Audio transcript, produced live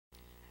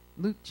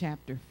Luke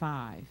chapter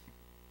 5.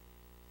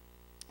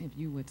 If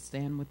you would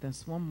stand with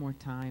us one more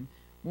time,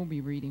 we'll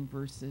be reading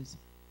verses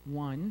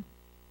 1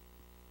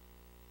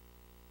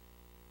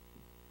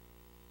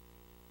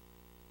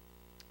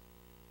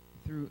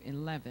 through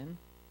 11.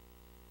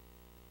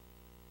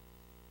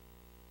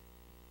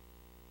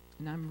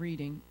 And I'm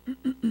reading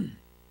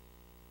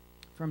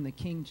from the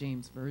King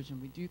James Version.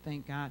 We do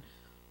thank God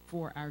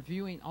for our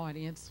viewing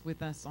audience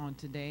with us on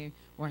today,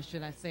 or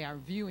should I say our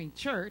viewing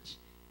church.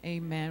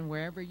 Amen.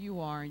 Wherever you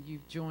are and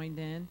you've joined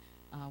in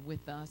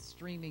with us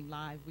streaming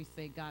live, we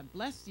say God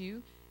bless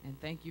you and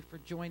thank you for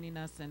joining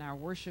us in our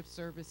worship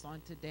service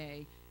on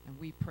today. And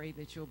we pray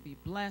that you'll be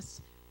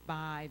blessed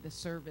by the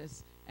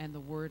service and the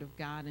Word of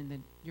God, and that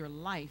your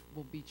life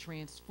will be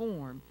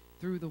transformed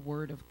through the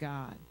Word of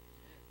God.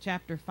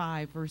 Chapter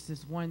 5,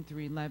 verses 1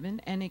 through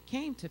 11. And it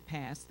came to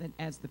pass that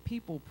as the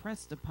people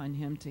pressed upon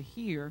him to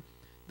hear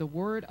the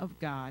word of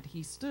God,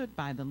 he stood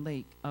by the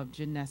lake of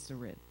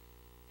Gennesaret,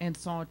 and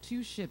saw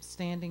two ships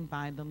standing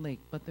by the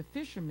lake, but the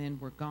fishermen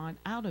were gone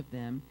out of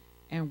them,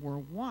 and were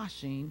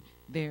washing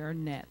their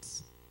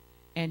nets.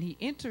 And he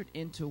entered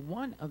into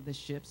one of the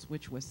ships,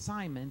 which was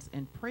Simon's,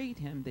 and prayed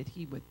him that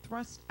he would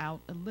thrust out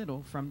a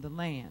little from the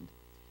land.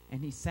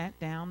 And he sat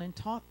down and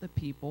taught the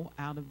people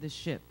out of the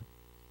ship.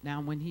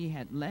 Now when he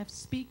had left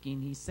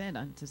speaking, he said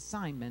unto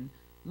Simon,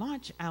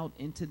 Launch out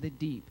into the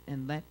deep,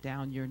 and let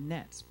down your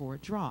nets for a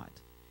draught.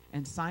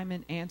 And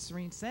Simon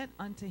answering said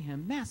unto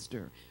him,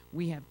 Master,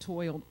 we have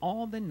toiled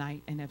all the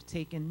night, and have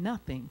taken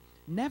nothing.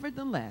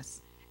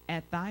 Nevertheless,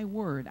 at thy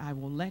word I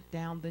will let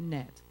down the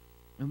net.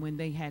 And when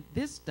they had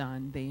this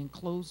done, they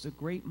enclosed a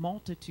great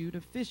multitude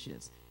of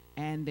fishes,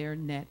 and their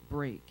net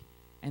brake.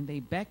 And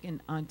they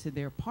beckoned unto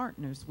their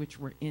partners which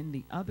were in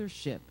the other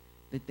ship,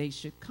 that they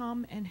should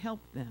come and help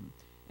them.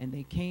 And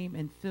they came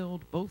and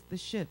filled both the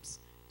ships,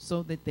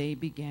 so that they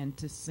began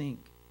to sink.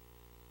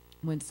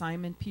 When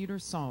Simon Peter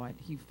saw it,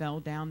 he fell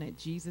down at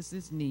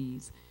Jesus'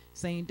 knees,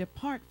 saying,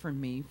 Depart from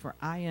me, for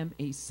I am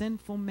a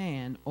sinful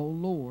man, O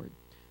Lord.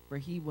 For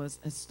he was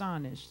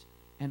astonished,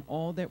 and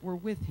all that were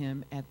with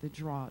him, at the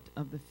draught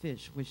of the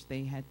fish which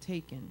they had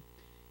taken.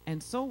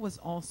 And so was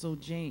also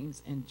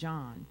James and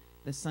John,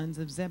 the sons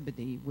of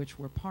Zebedee, which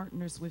were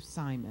partners with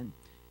Simon.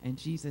 And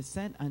Jesus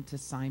said unto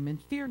Simon,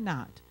 Fear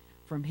not,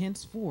 from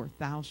henceforth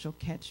thou shalt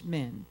catch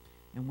men.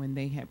 And when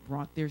they had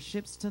brought their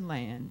ships to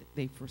land,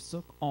 they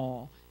forsook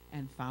all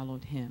and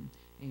followed him.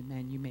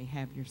 Amen. You may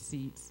have your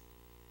seats.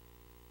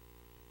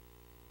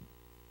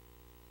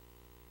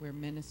 We're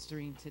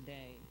ministering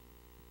today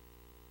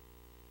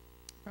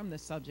from the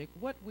subject,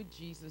 what would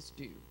Jesus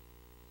do?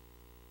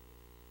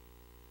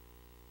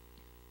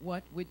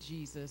 What would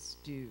Jesus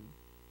do?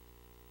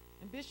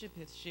 And Bishop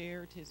has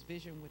shared his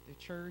vision with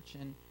the church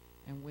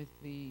and with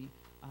the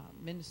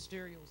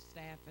ministerial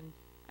staff, and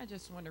I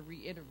just want to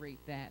reiterate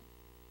that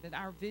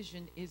our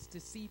vision is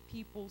to see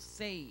people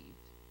saved,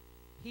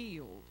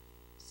 healed,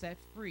 set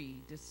free,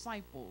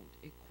 discipled,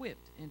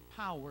 equipped,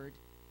 empowered,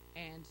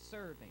 and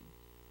serving.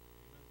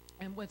 Amen.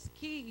 And what's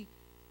key,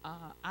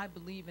 I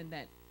believe, in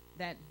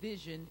that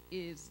vision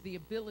is the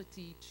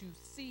ability to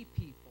see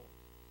people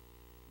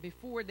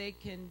before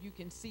you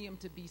can see them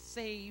to be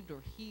saved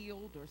or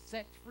healed or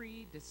set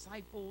free,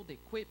 discipled,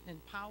 equipped,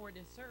 empowered,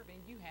 and serving.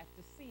 You have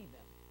to see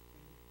them.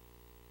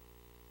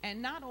 And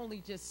not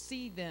only just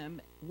see them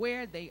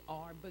where they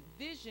are, but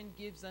vision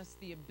gives us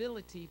the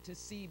ability to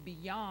see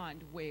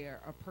beyond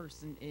where a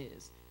person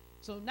is.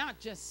 So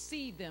not just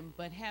see them,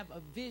 but have a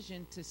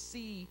vision to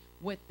see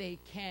what they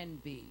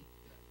can be,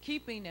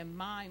 keeping in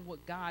mind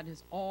what God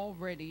has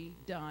already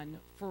done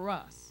for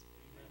us.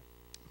 Amen.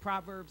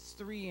 Proverbs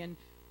 3 and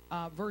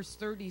verse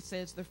 30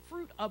 says, The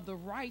fruit of the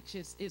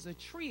righteous is a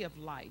tree of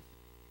life,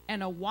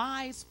 and a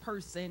wise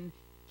person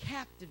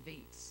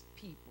captivates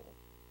people.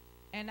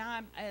 And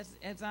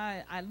as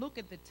I look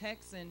at the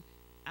text, and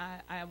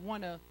I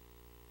want to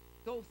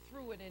go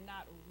through it and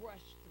not rush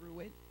through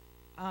it,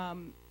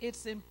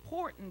 it's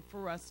important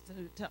for us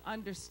to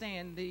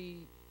understand. The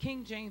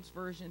King James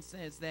Version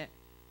says that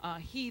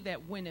he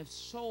that winneth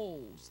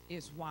souls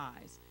is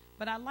wise.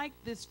 But I like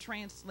this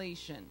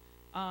translation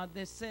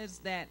that says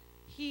that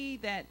he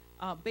that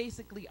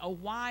basically a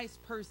wise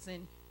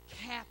person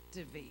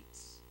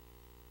captivates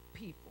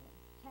people.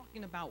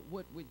 Talking about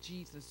what would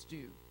Jesus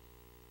do.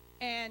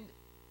 And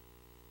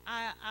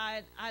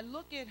I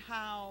look at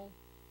how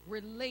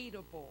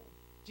relatable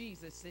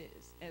Jesus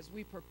is as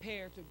we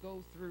prepare to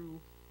go through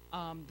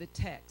the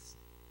text.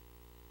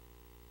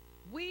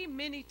 We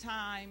many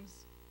times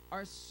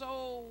are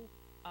so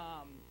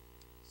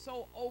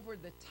over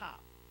the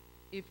top,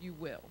 if you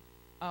will.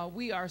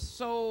 We are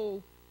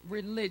so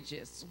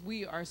religious.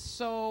 We are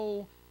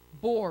so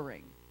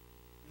boring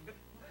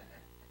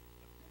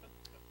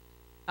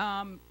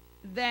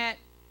that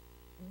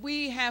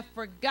we have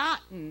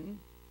forgotten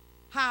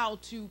how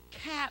to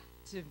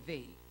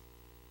captivate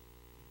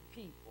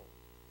people,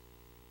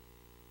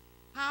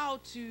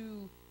 how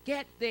to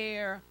get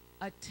their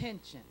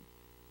attention.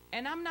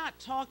 And I'm not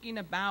talking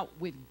about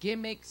with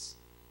gimmicks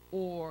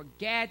or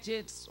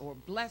gadgets or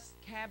blessed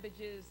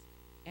cabbages.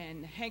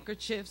 and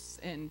handkerchiefs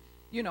and,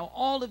 you know,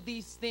 all of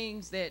these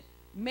things that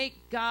make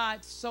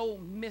God so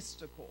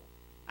mystical.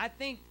 I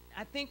think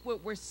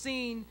what we're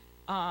seeing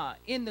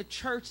in the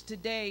church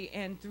today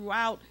and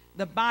throughout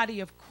the body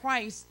of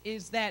Christ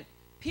is that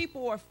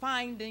people are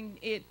finding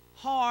it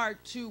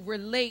hard to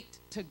relate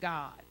to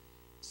God.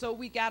 So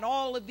we got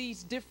all of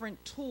these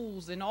different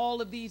tools and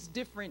all of these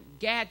different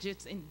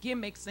gadgets and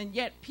gimmicks, and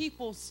yet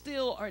people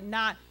still are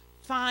not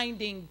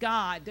finding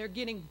God. They're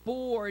getting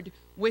bored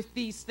with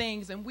these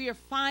things, and we are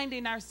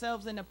finding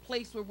ourselves in a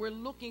place where we're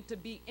looking to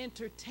be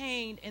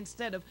entertained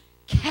instead of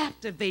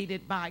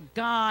captivated by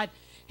God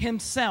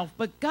himself.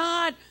 But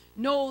God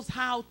knows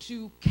how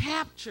to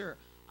capture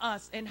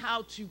us and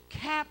how to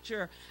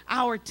capture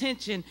our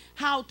attention,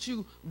 how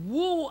to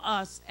woo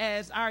us,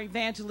 as our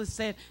evangelist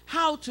said,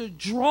 how to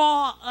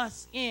draw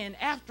us in.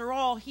 After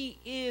all, he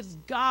is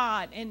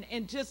God,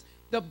 and just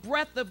the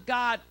breath of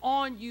God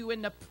on you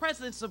and the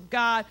presence of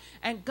God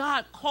and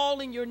God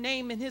calling your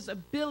name and his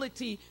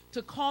ability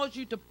to cause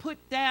you to put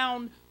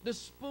down the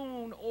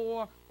spoon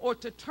or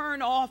to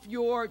turn off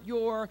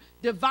your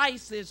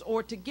devices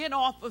or to get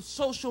off of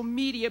social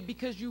media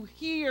because you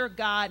hear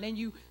God and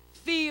you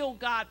feel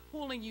God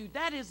pulling you.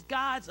 That is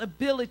God's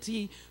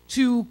ability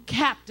to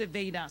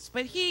captivate us.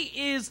 But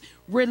he is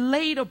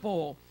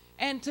relatable.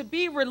 And to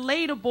be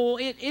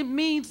relatable, it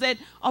means that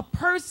a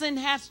person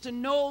has to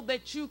know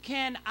that you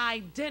can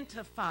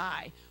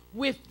identify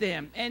with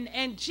them.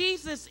 And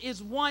Jesus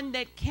is one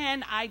that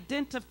can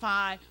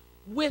identify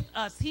with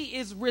us. He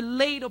is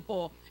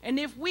relatable. And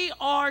if we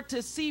are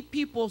to see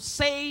people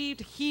saved,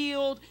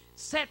 healed,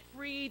 set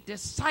free,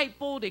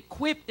 discipled,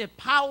 equipped,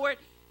 empowered,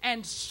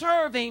 and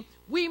serving,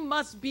 we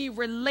must be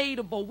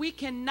relatable. We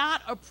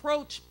cannot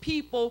approach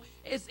people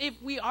as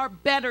if we are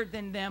better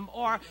than them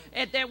or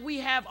that we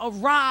have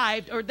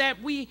arrived or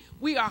that we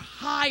are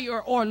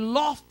higher or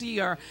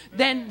loftier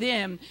than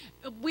them.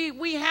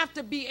 We have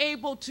to be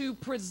able to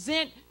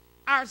present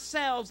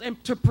ourselves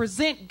and to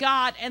present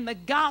God and the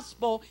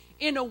gospel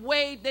in a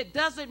way that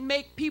doesn't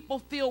make people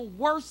feel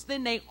worse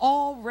than they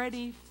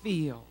already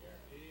feel.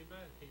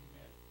 Amen.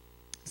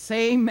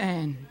 Say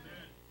amen.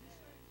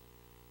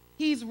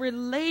 He's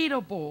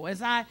relatable.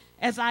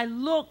 As I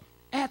look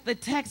at the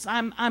text,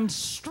 I'm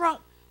struck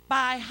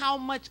by how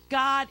much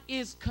God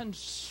is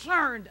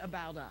concerned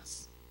about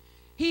us.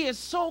 He is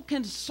so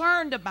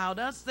concerned about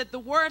us that the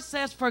word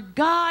says, for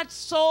God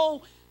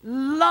so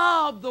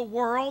loved the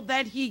world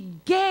that he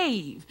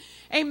gave.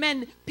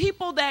 Amen.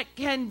 People that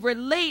can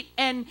relate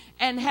and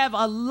have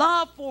a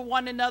love for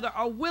one another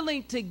are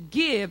willing to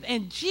give.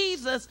 And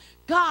Jesus,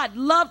 God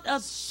loved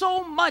us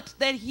so much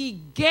that he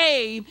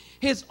gave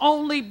his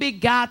only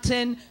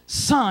begotten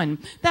son.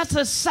 That's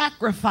a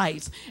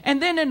sacrifice.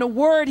 And then in the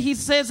word, he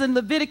says in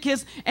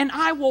Leviticus, and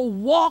I will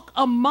walk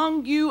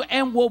among you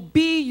and will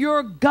be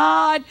your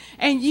God,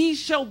 and ye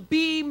shall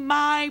be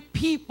my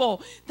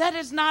people. That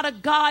is not a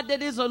God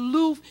that is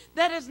aloof.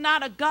 That is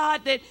not a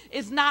God that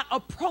is not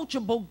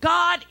approachable.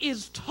 God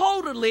is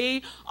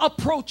totally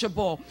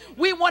approachable.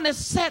 We want to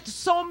set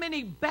so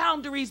many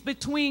boundaries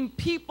between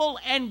people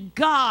and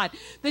God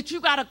that you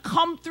got to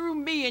come through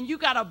me and you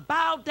got to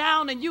bow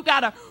down and you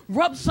got to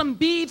rub some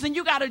beads and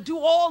you got to do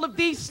all of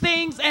these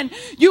things and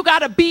you got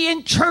to be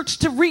in church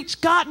to reach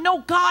God.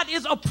 No, God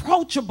is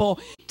approachable.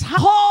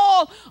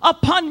 Call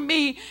upon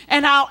me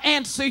and I'll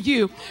answer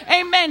you.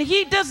 Amen.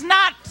 He does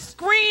not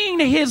screen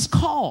his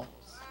calls.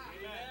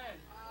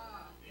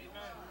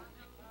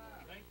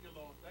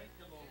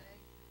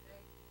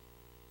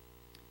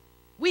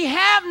 We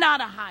have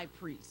not a high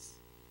priest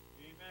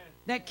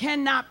that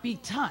cannot be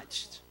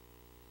touched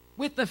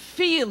with the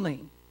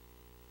feeling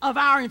of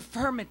our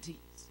infirmities.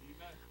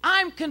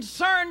 I'm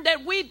concerned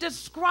that we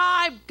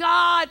describe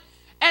God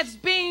as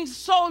being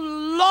so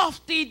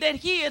lofty that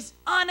he is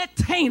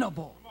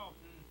unattainable.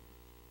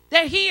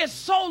 That he is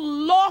so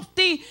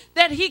lofty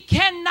that he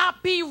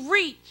cannot be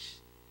reached.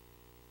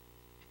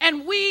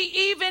 And we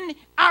even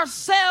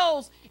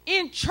ourselves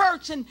in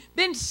church and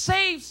been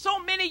saved so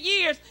many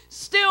years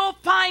still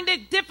find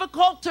it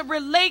difficult to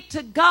relate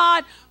to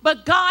God,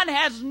 but God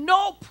has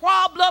no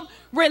problem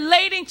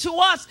relating to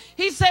us.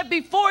 He said,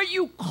 before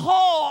you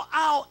call,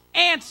 I'll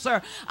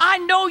answer. I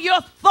know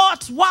your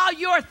thoughts while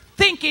you're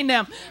thinking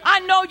them.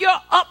 I know you're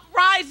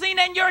uprising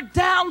and you're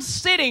down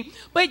sitting,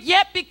 but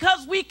yet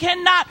because we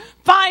cannot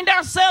find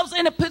ourselves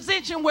in a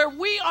position where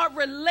we are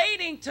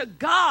relating to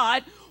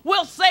God,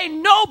 we'll say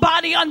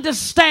nobody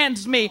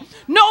understands me.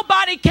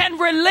 Nobody can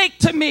relate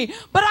to me.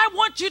 But I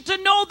want you to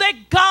know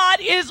that God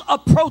is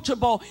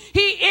approachable. He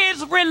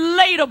is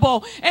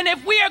relatable. And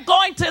if we are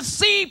going to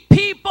see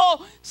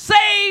people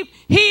saved,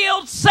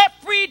 healed,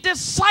 set free,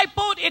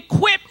 discipled,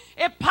 equipped,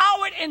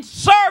 empowered, and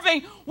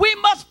serving, we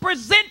must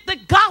present the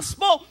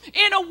gospel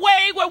in a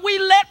way where we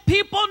let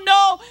people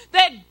know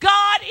that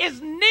God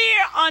is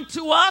near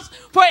unto us,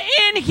 for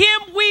in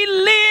him we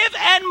live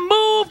and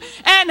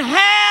move and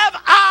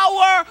have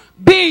our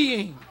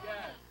being.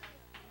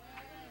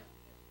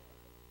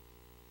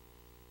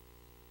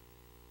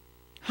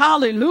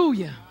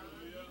 Hallelujah.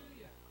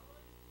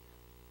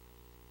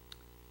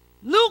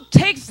 Luke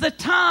takes the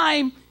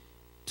time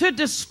to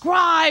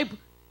describe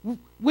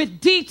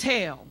with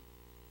detail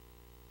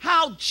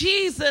how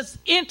Jesus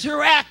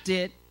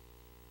interacted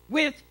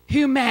with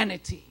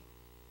humanity.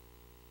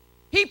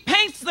 He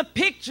paints the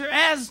picture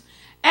as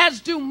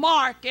do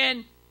Mark,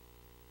 and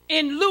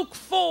in Luke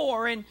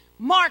 4, and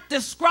Mark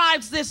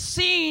describes this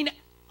scene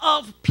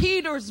of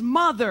Peter's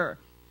mother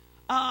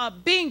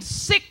being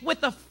sick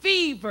with a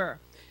fever.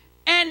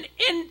 And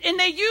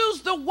they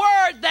use the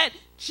word that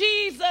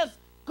Jesus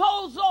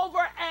goes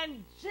over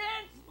and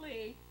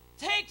gently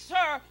takes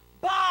her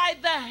by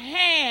the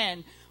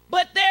hand.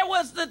 But there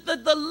was the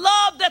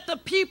love that the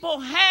people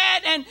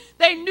had, and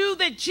they knew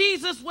that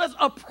Jesus was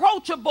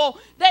approachable.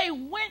 They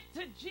went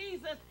to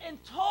Jesus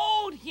and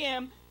told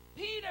him,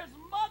 Peter's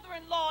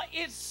mother-in-law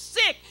is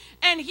sick.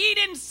 And he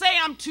didn't say,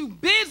 I'm too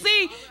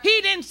busy.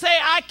 He didn't say,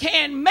 I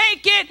can't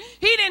make it.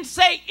 He didn't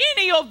say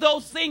any of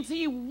those things.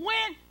 He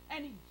went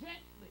and he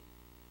gently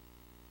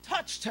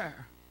touched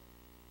her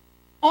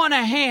on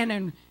a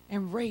hand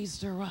and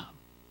raised her up.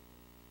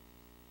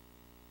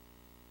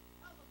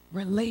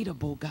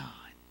 Relatable God.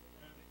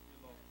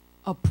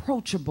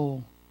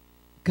 Approachable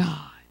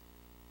God.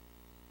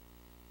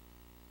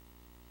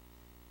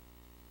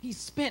 He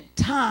spent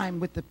time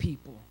with the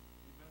people.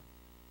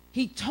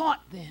 He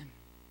taught them.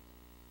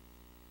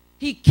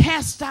 He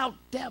cast out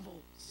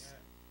devils.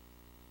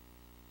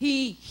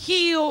 He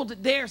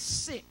healed their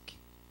sick.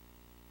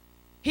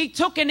 He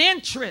took an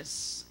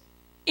interest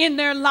in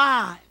their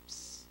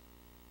lives.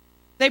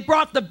 They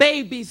brought the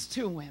babies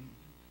to him.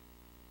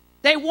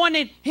 They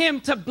wanted him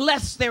to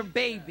bless their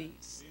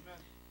babies.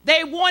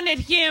 They wanted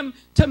him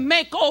to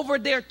make over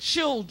their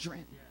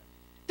children.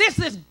 This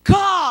is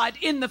God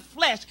in the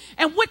flesh.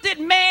 And what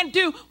did man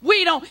do?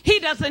 He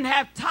doesn't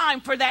have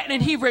time for that,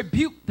 and he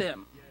rebuked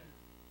them.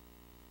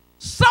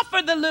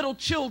 Suffer the little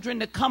children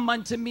to come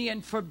unto me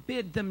and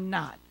forbid them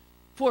not,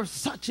 for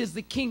such is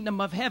the kingdom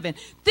of heaven.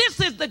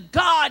 This is the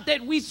God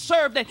that we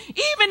serve, that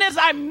even as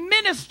I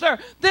minister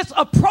this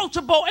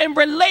approachable and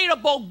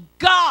relatable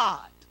God,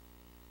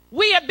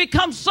 we have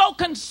become so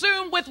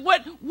consumed with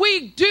what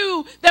we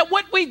do that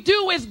what we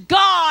do is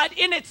God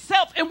in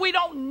itself, and we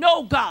don't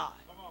know God.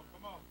 Come on.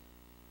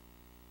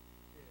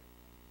 Yeah,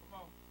 come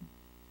on.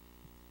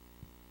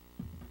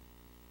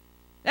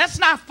 That's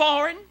not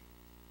foreign.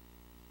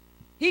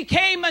 He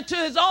came unto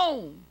his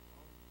own,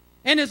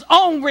 and his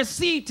own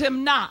received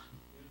him not.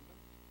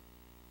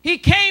 He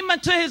came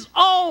unto his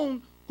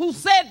own, who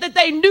said that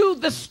they knew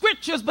the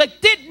scriptures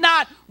but did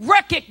not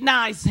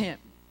recognize him.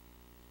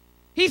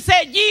 He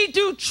said, ye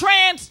do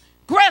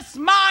transgress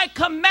my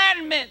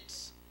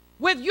commandments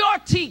with your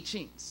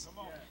teachings.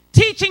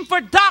 Teaching for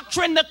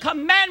doctrine the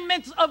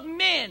commandments of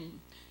men.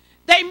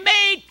 They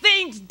made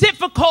things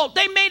difficult.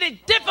 They made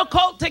it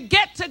difficult to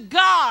get to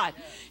God.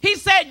 He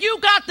said, you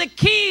got the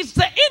keys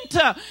to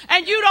enter,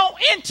 and you don't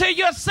enter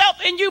yourself,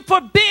 and you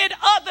forbid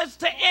others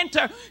to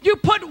enter. You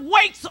put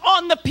weights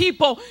on the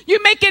people.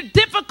 You make it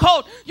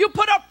difficult. You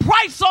put a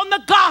price on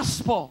the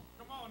gospel.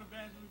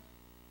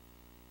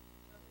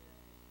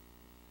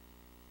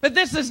 But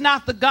this is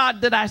not the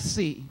God that I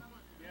see.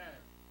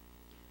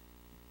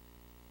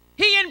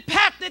 He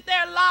impacted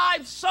their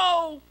lives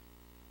so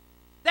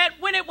that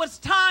when it was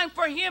time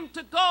for him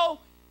to go,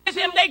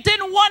 they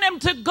didn't want him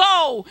to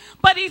go.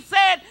 But he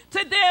said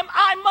to them,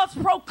 I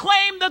must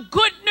proclaim the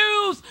good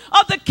news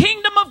of the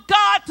kingdom of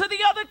God to the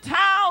other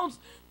towns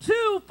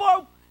too,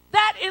 for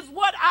that is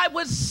what I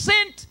was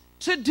sent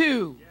to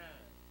do.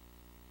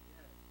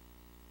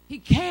 He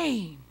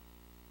came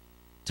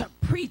to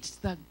preach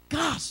the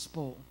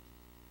gospel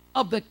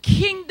of the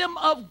kingdom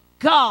of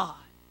God.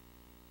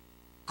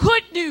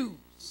 Good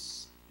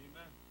news.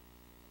 Amen.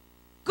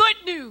 Good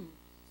news.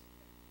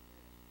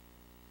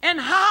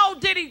 And how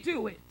did he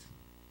do it?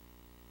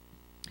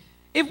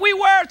 If we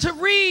were to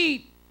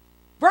read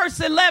verse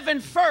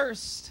 11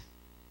 first,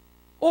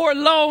 or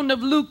alone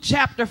of Luke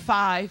chapter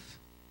 5,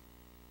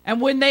 and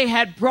when they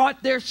had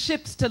brought their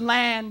ships to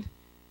land,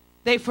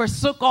 they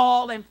forsook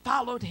all and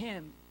followed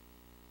him.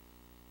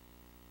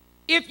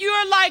 If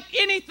you're like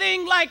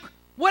anything like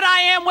what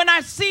I am when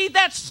I see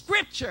that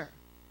scripture,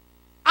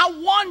 I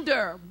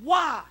wonder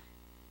why.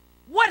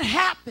 What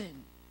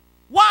happened?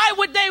 Why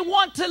would they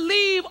want to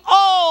leave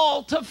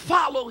all to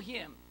follow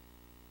him?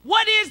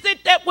 What is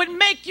it that would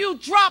make you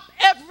drop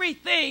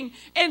everything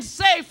and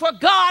say, for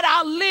God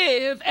I'll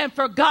live and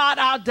for God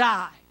I'll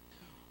die?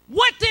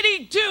 What did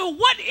he do?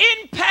 What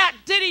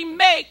impact did he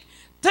make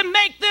to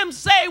make them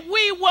say,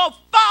 we will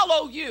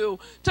follow you,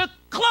 to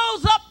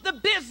close up the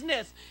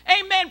business,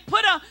 amen,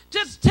 put a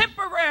just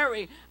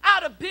temporary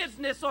out of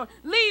business, or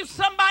leave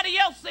somebody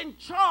else in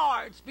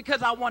charge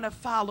because I want to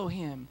follow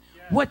him?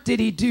 Yeah. What did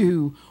he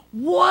do?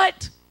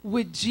 What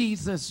would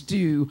Jesus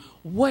do?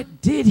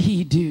 What did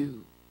he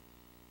do?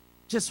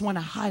 Just want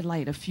to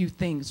highlight a few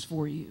things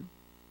for you.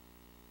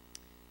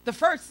 The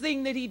first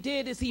thing that he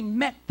did is he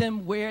met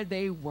them where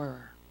they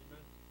were.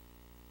 Amen.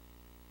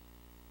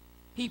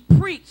 He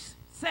preached,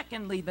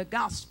 secondly, the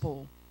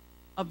gospel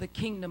of the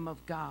kingdom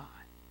of God.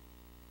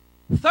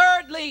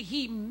 Thirdly,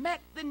 he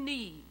met the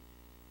need.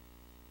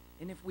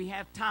 And if we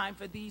have time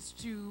for these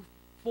two,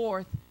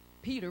 fourth,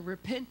 Peter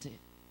repented.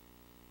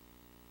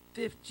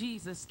 Fifth,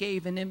 Jesus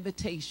gave an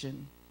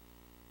invitation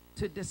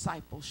to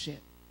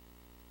discipleship.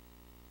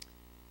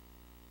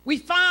 We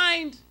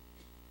find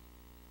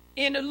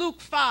in Luke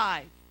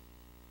 5,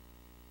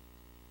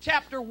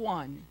 chapter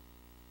 1,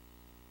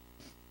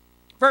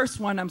 verse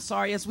 1,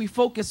 as we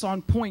focus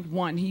on point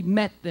 1, he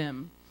met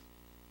them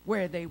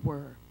where they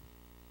were.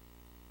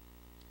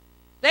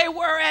 They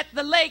were at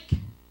the lake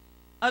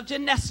of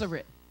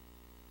Gennesaret,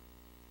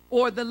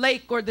 or the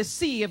lake or the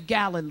Sea of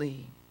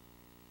Galilee.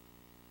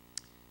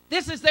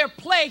 This is their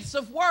place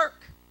of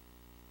work.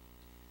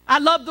 I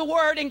love the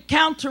word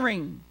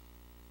encountering.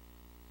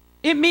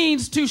 It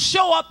means to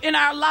show up in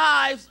our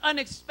lives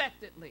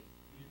unexpectedly.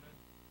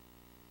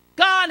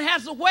 God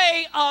has a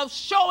way of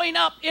showing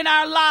up in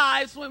our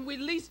lives when we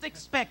least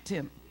expect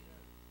him.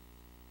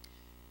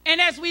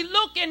 And as we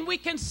look and we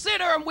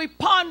consider and we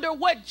ponder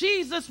what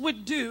Jesus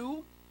would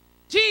do,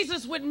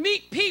 Jesus would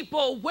meet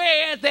people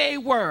where they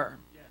were.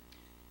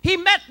 He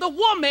met the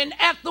woman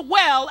at the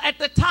well at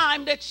the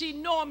time that she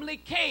normally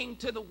came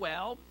to the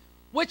well,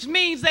 which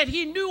means that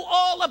he knew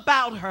all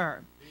about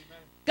her. Amen.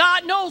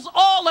 God knows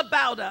all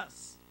about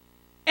us,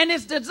 and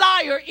his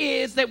desire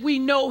is that we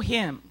know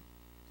him.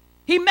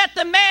 He met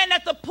the man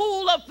at the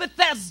pool of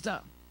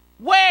Bethesda,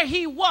 where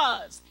he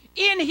was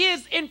in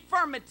his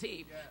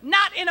infirmity,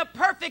 not in a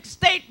perfect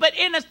state, but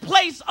in a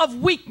place of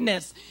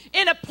weakness,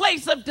 in a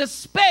place of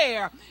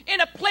despair,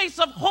 in a place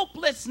of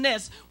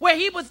hopelessness, where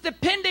he was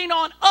depending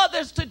on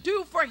others to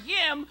do for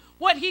him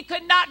what he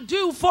could not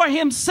do for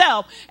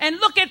himself. And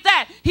look at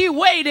that. He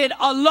waited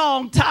a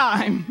long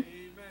time.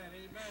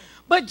 Amen.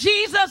 But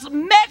Jesus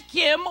met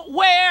him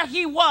where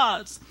he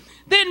was.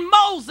 Then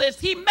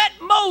he met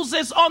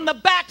Moses on the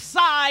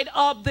backside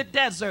of the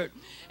desert.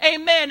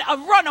 Amen. A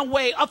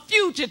runaway, a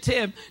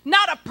fugitive,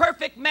 not a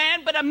perfect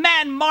man, but a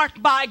man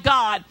marked by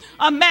God,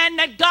 a man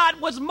that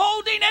God was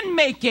molding and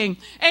making.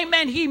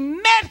 Amen. He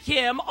met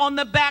him on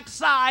the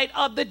backside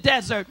of the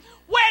desert.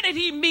 Where did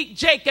he meet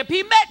Jacob?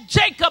 He met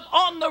Jacob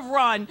on the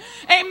run.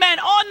 Amen.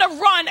 On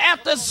the run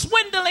after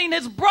swindling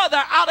his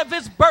brother out of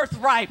his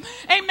birthright.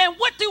 Amen.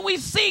 What do we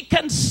see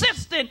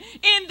consistent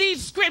in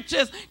these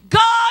scriptures?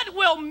 God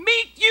will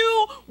meet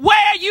you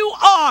where you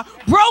are.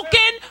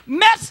 Broken,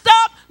 messed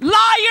up,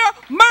 liar,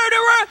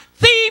 murderer,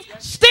 thief,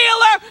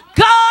 stealer.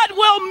 God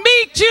will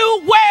meet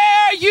you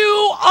where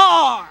you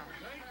are.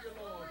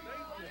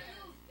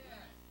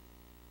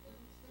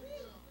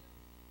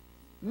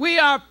 We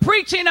are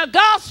preaching a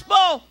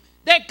gospel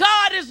that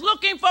God is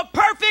looking for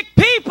perfect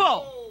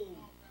people.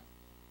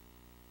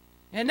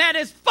 And that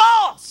is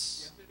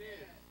false.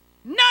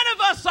 None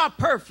of us are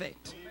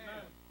perfect.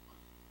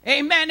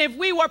 Amen. If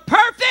we were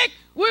perfect,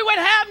 we would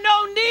have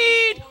no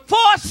need for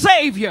a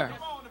Savior.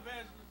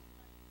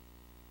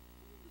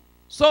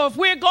 So if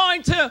we're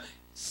going to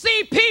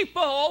see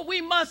people,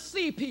 we must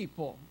see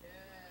people.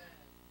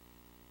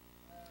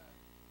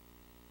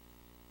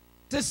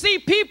 To see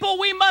people,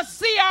 we must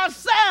see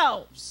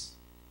ourselves.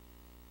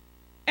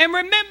 And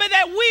remember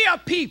that we are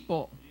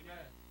people.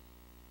 Amen.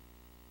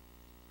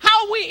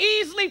 How we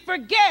easily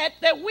forget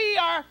that we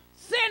are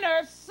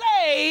sinners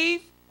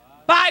saved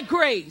by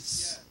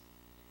grace. Yes.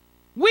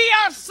 We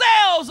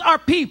ourselves are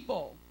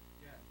people.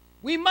 Yes.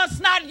 We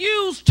must not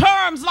use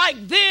terms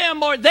like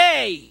them or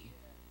they.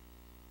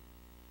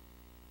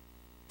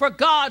 For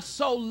God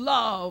so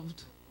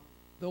loved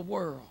the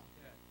world.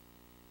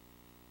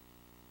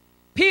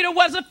 Peter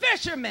was a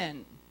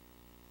fisherman.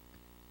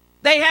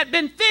 They had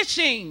been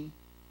fishing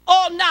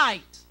all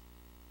night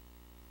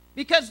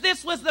because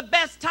this was the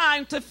best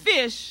time to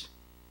fish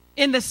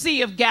in the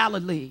Sea of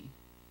Galilee.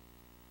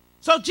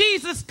 So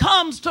Jesus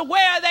comes to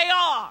where they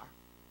are.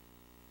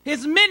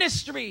 His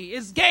ministry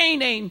is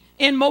gaining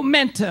in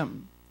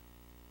momentum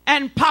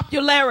and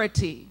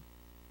popularity.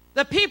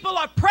 The people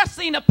are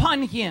pressing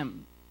upon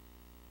him.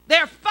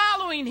 They're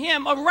following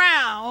him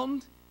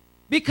around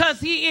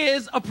because he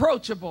is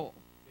approachable.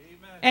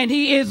 And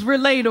he is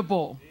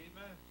relatable.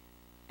 Amen.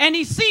 And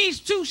he sees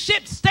two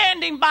ships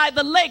standing by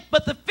the lake,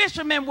 but the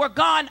fishermen were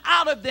gone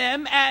out of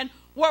them and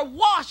were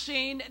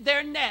washing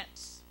their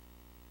nets.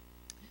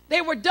 They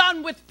were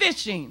done with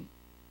fishing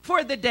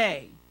for the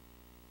day.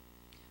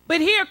 But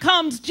here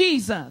comes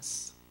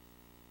Jesus,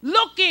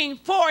 looking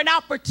for an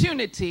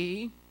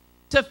opportunity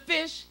to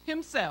fish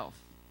himself.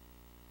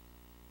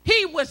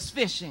 He was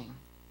fishing.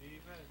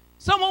 Amen.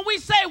 So when we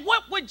say,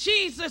 what would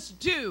Jesus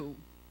do?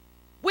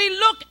 We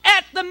look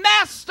at the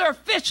master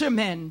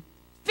fisherman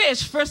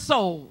fish for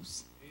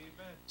souls.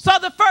 Amen. So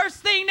the first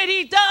thing that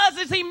he does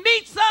is he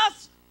meets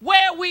us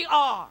where we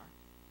are.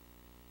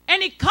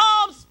 And he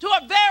comes to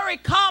a very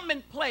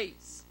common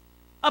place,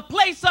 a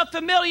place of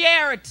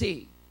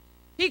familiarity.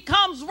 He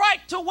comes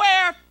right to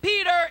where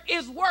Peter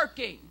is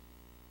working.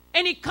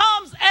 And he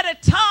comes at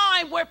a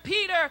time where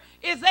Peter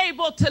is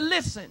able to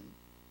listen.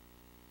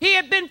 He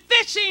had been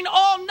fishing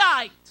all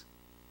night,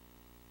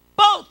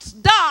 boats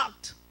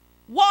docked,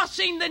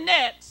 washing the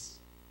nets,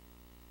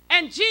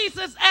 and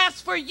Jesus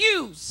asked for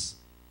use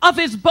of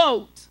his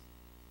boat.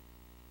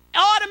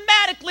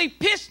 Automatically,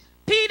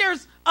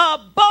 Peter's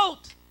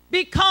boat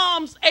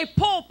becomes a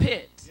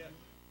pulpit.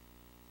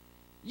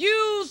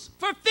 Used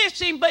for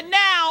fishing, but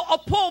now a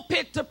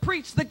pulpit to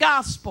preach the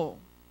gospel.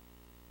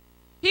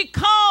 He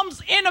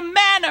comes in a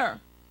manner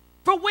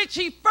for which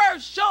he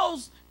first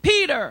shows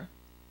Peter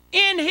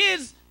in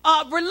his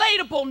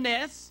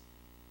relatableness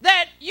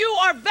that you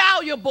are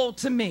valuable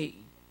to me.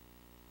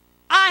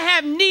 I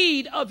have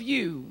need of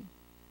you.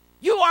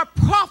 You are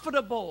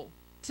profitable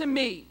to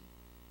me.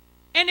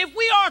 And if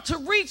we are to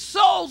reach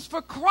souls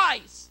for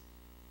Christ,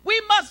 we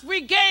must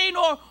regain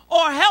or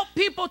help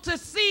people to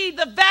see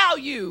the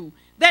value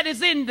that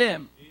is in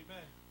them.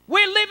 Amen.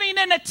 We're living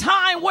in a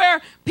time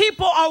where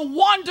people are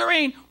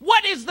wondering,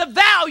 what is the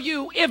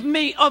value of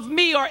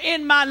me or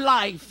in my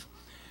life?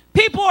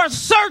 People are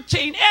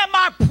searching, am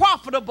I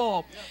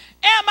profitable? Yep.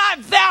 Am I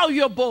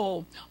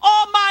valuable?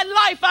 All my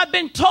life I've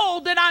been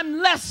told that I'm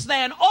less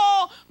than.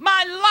 All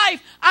my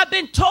life I've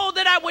been told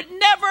that I would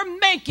never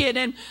make it.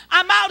 And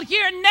I'm out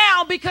here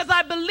now because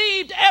I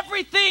believed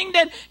everything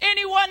that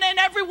anyone and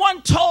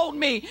everyone told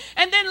me.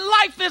 And then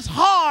life is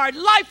hard.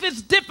 Life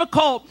is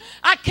difficult.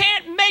 I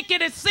can't make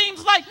it. It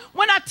seems like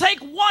when I take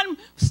one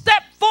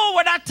step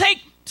forward, I take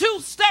 2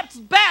 steps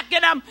back,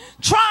 and I'm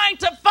trying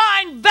to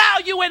find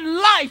value in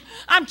life.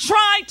 I'm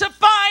trying to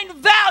find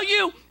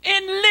value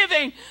in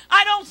living.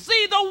 I don't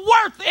see the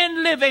worth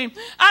in living.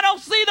 I don't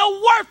see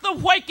the worth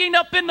of waking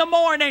up in the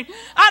morning.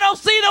 I don't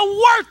see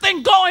the worth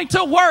in going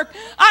to work.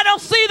 I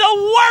don't see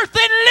the worth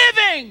in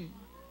living.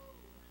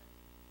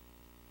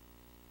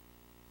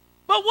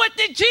 But what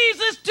did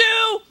Jesus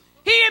do?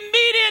 He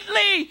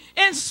immediately,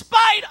 in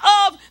spite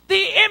of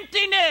the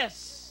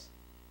emptiness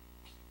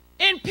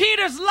in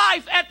Peter's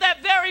life at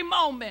that very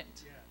moment,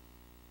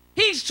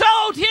 he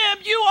showed him,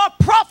 you are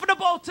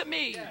profitable to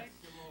me.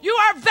 You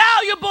are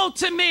valuable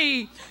to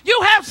me.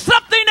 You have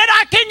something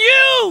that I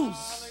can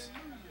use.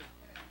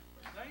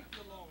 Thank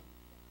you, Lord.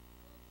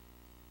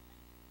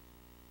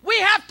 We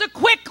have to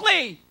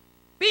quickly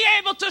be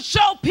able to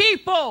show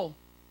people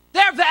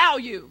their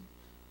value.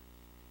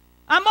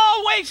 I'm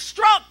always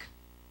struck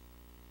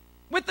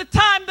with the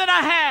time that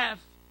I have.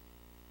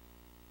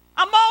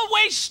 I'm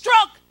always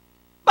struck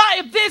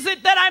by a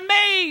visit that I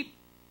made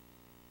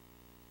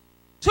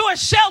to a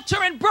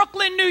shelter in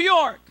Brooklyn, New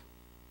York.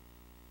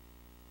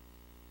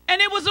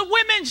 And it was a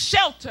women's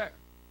shelter.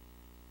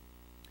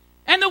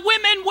 And the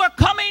women were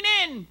coming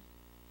in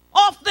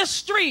off the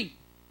street.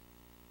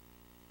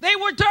 They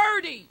were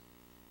dirty,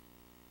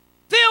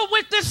 filled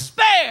with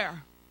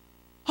despair,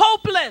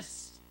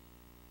 hopeless.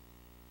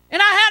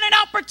 And I had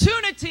an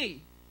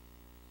opportunity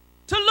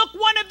to look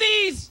one of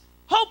these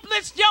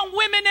hopeless young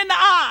women in the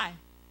eye.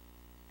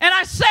 And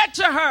I said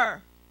to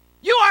her,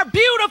 you are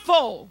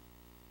beautiful.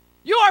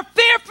 You are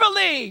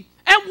fearfully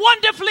and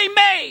wonderfully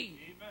made.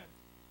 Amen.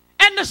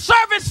 And the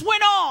service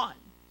went on.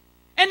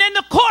 And in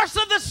the course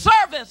of the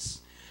service,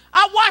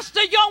 I watched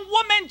a young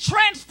woman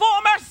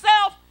transform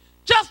herself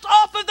just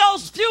off of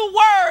those few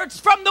words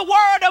from the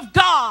Word of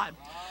God.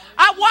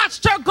 I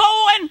watched her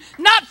go and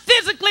not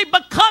physically,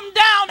 but come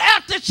down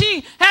after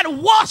she had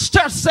washed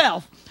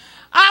herself.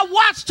 I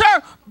watched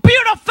her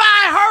beautify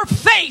her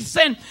face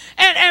and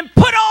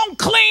put on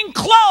clean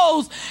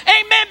clothes.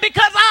 Amen.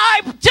 Because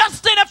I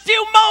just in a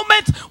few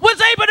moments was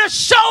able to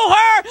show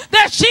her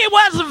that she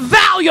was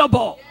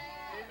valuable.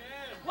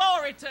 Amen.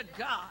 Glory to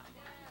God.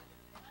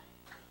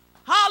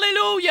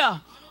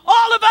 Hallelujah.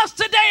 All of us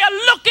today are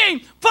looking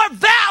for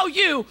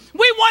value.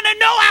 We want to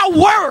know our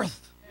worth.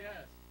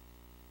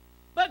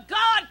 But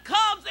God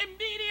comes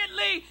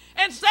immediately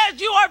and says,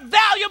 you are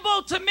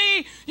valuable to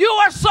me. You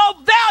are so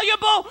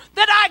valuable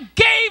that I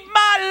gave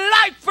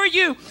my life for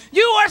you.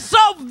 You are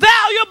so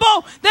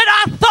valuable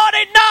that I thought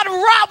it not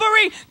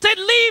robbery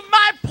to leave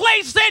my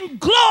place in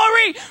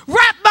glory,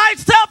 wrap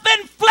myself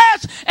in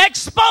flesh,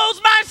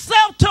 expose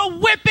myself to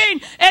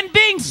whipping and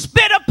being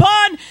spit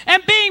upon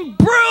and being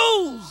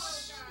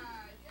bruised.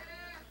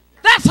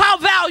 That's how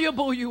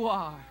valuable you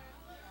are.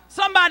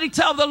 Somebody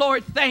tell the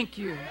Lord, thank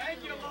you.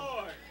 Thank you,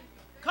 Lord.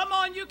 Come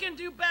on, you can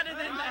do better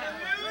than that.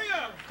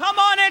 Hallelujah. Come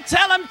on and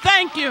tell him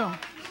thank you.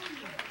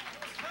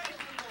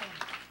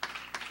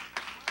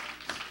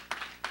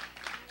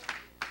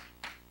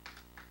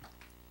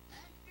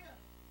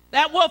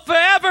 That will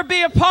forever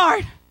be a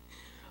part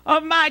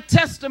of my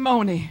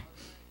testimony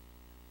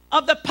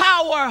of the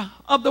power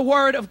of the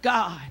Word of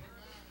God.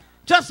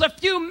 Just a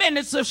few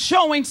minutes of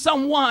showing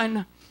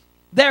someone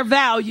their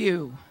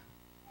value.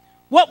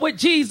 What would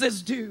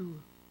Jesus do?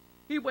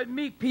 He would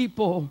meet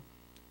people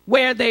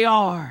where they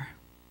are.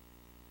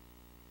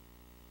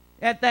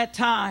 At that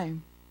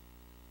time,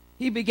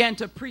 he began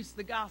to preach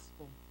the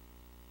gospel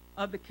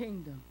of the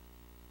kingdom,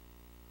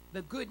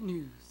 the good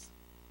news.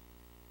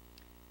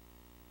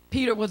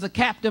 Peter was a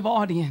captive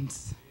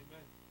audience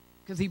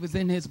because he was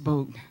in his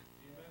boat. Amen.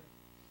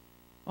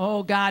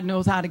 Oh, God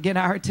knows how to get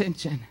our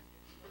attention.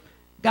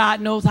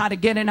 God knows how to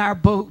get in our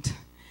boat.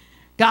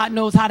 God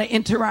knows how to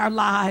enter our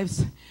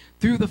lives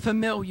through the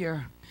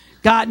familiar.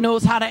 God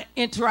knows how to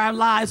enter our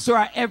lives through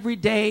our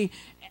everyday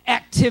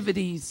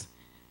activities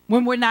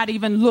when we're not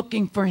even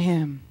looking for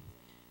him.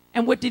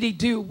 And what did he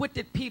do? What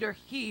did Peter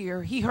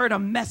hear? He heard a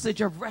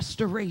message of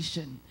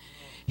restoration.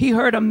 He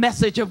heard a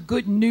message of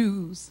good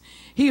news.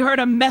 He heard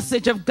a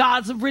message of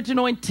God's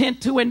original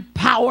intent to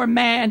empower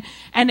man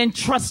and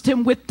entrust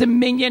him with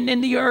dominion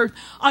in the earth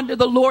under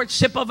the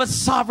lordship of a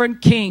sovereign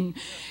king.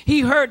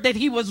 He heard that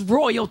he was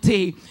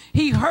royalty.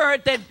 He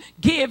heard that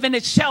give and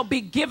it shall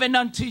be given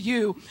unto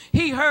you.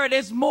 He heard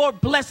it's more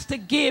blessed to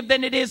give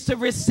than it is to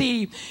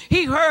receive.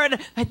 He heard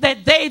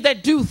that they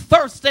that do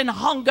thirst and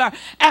hunger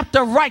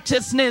after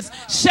righteousness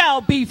shall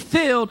be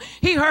filled.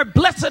 He heard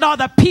blessed are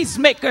the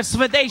peacemakers,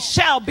 for they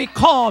shall be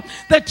called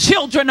the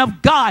children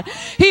of God.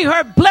 He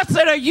heard blessed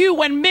are you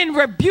when men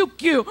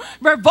rebuke you,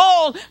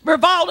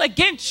 revile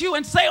against you,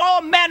 and say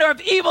all manner of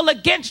evil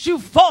against you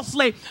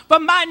falsely for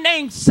my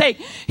name's sake.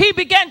 He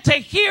began to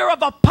hear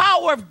of a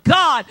power of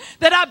God,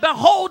 that I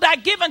behold, I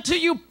give unto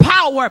you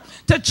power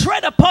to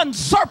tread upon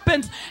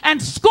serpents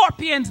and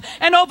scorpions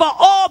and over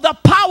all the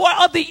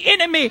power of the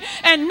enemy,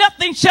 and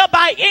nothing shall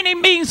by any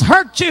means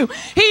hurt you.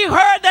 He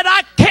heard that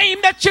I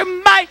came that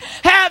you might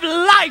have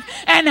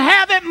life and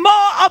have it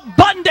more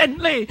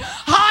abundantly.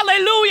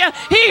 Hallelujah.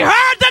 He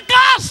heard the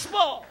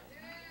gospel.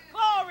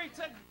 Glory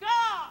to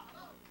God.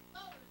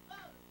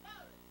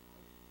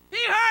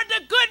 He heard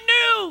the good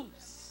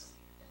news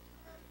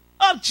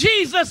of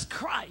Jesus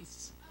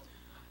Christ,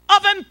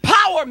 of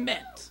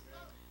empowerment,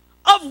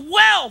 of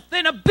wealth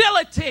and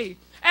ability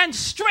and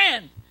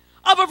strength,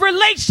 of a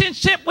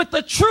relationship with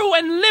the true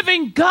and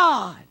living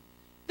God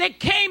that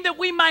came that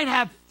we might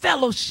have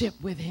fellowship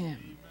with him.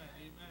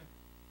 Amen.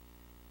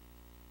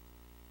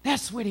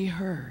 That's what he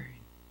heard.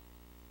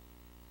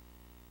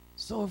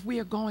 So if we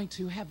are going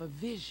to have a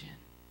vision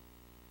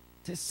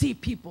to see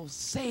people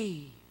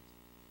saved,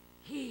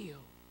 healed,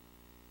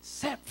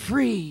 set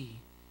free,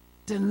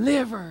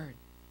 delivered,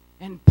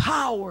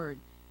 empowered,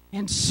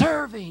 and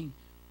serving,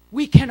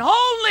 we can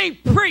only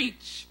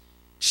preach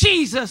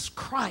Jesus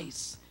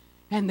Christ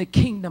and the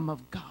kingdom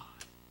of God.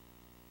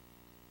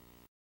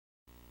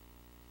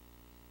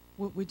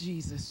 What would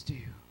Jesus do?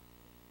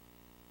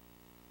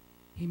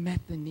 He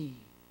met the need.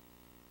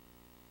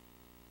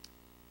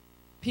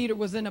 Peter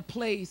was in a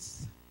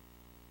place,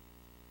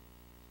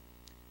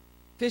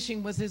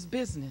 fishing was his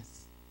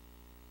business.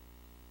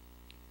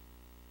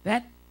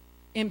 That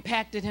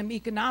impacted him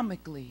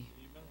economically.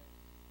 Amen.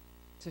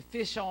 To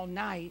fish all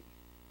night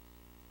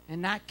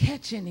and not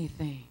catch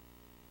anything.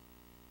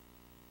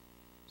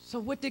 So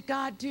what did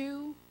God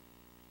do?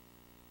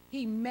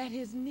 He met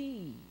his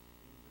need.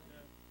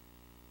 Amen.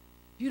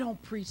 You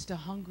don't preach to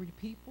hungry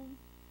people.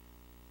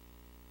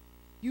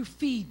 You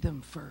feed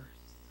them first.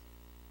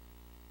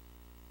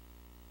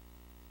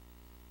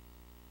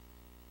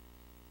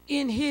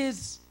 In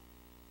his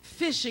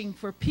fishing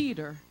for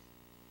Peter,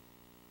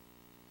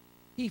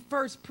 he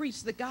first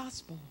preached the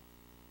gospel.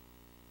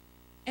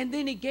 And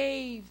then he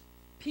gave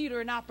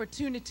Peter an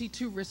opportunity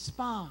to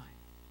respond.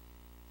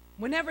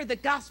 Whenever the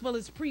gospel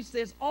is preached,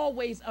 there's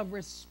always a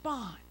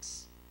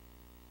response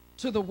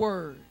to the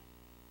word.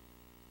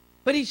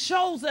 But he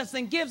shows us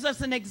and gives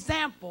us an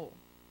example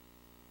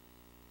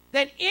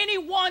that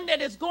anyone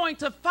that is going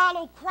to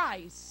follow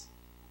Christ,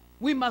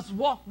 we must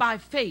walk by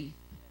faith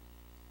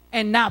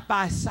and not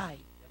by sight.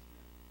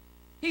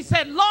 He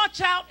said,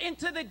 launch out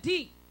into the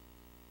deep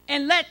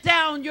and let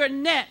down your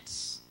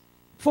nets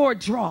for a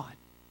draught.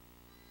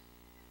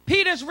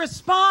 Peter's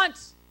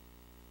response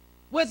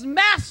was,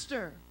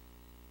 Master,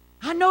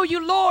 I know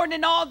you, Lord,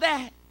 and all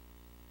that,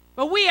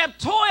 but we have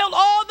toiled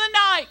all the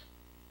night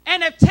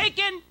and have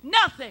taken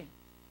nothing.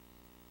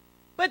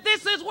 But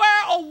this is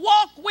where a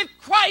walk with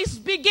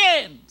Christ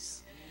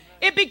begins.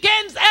 It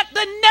begins at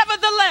the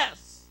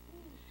nevertheless.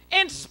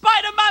 In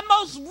spite of my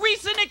most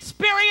recent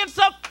experience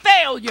of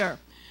failure,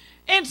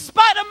 in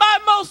spite of my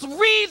most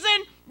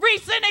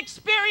recent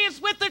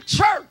experience with the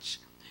church,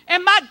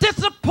 and my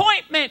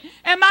disappointment,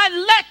 and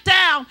my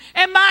letdown,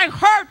 and my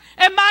hurt,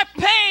 and my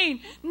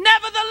pain,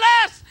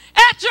 nevertheless,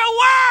 at your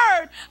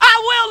word,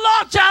 I will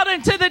launch out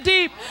into the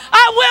deep.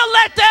 I will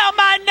let down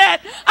my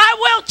net. I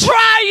will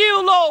try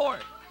you, Lord.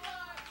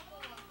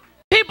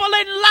 People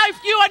in life,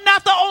 you are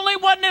not the only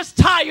one that's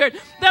tired.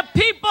 The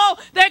people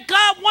that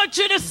God wants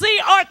you to see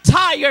are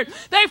tired.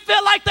 They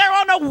feel like they're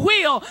on a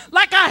wheel,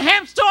 like a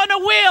hamster on a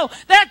wheel.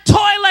 They're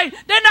toiling.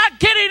 They're not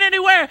getting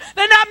anywhere.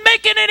 They're not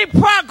making any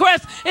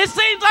progress. It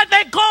seems like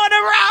they're going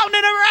around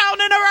and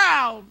around and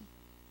around.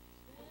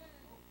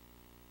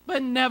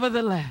 But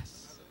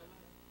nevertheless,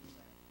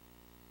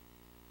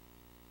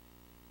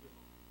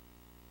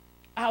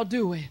 I'll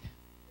do it.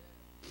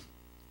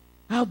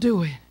 I'll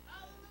do it.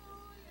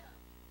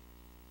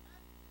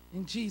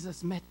 And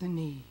Jesus met the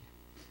need.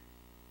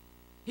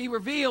 He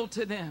revealed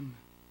to them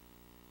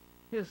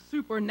his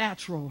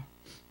supernatural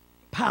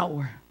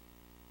power.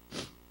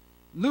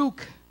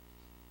 Luke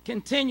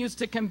continues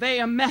to convey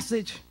a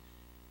message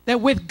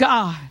that with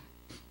God,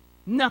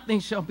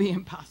 nothing shall be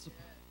impossible.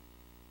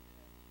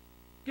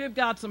 Give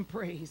God some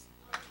praise.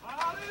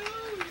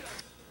 Hallelujah.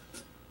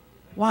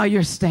 While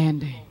you're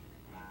standing.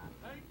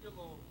 Thank you,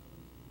 Lord.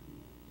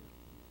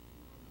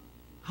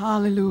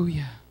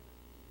 Hallelujah.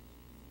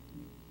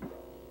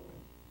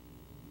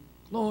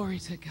 Glory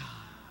to God.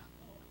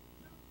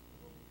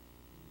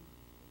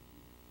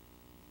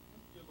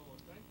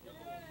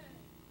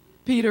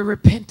 Peter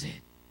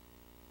repented.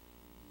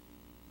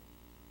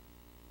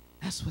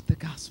 That's what the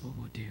gospel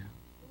will do.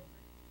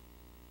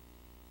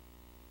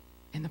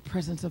 In the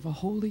presence of a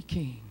holy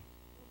king,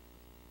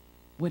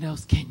 what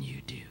else can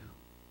you do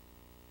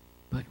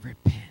but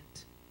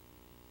repent?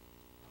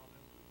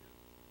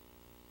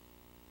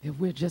 If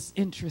we're just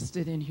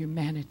interested in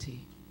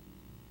humanity,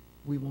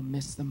 we will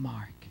miss the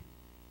mark.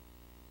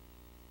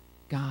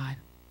 God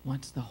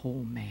wants the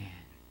whole man.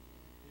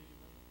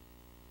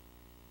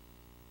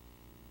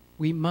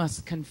 We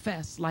must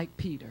confess like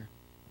Peter.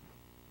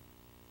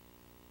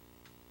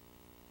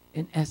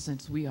 In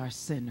essence, we are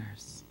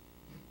sinners.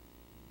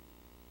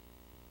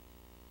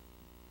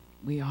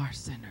 We are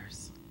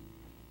sinners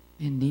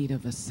in need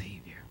of a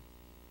Savior.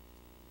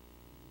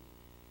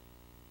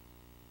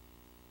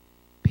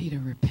 Peter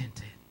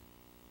repented.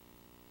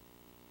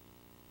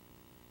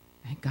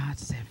 And God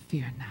said,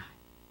 fear not.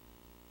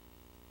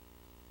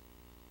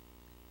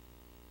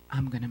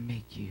 I'm going to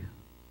make you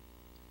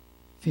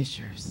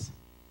fishers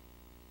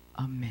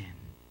of men.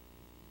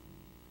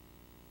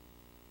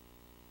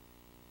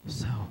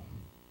 So,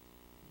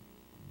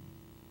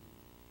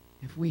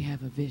 if we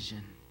have a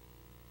vision,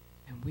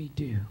 and we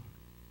do,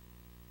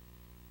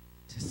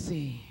 to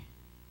see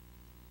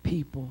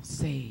people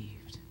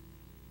saved,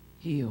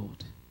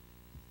 healed,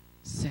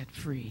 set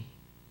free,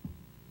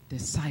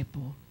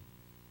 discipled,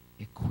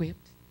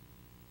 equipped,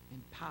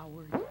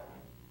 empowered,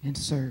 and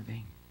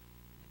serving,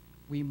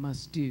 we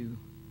must do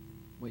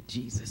what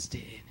Jesus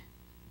did.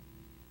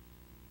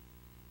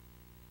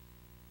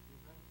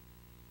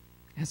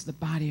 As the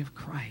body of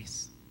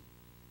Christ,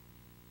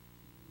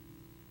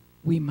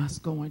 we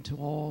must go into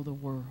all the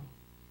world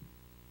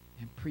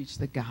and preach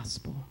the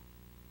gospel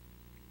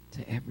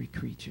to every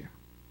creature.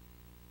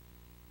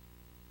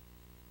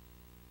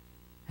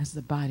 As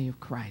the body of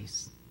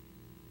Christ,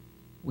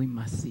 we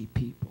must see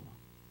people.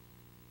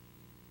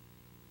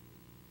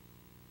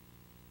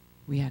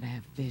 We had to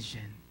have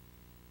vision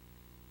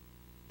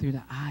through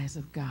the eyes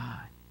of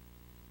God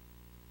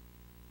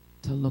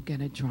to look at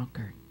a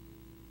drunkard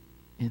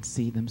and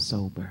see them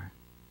sober.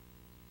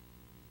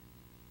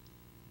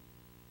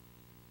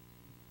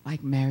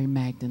 Like Mary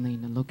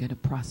Magdalene, to look at a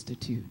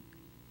prostitute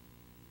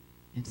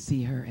and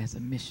see her as a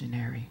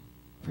missionary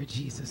for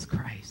Jesus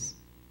Christ.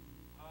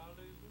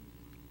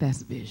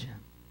 That's vision.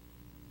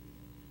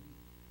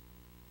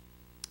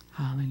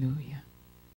 Hallelujah.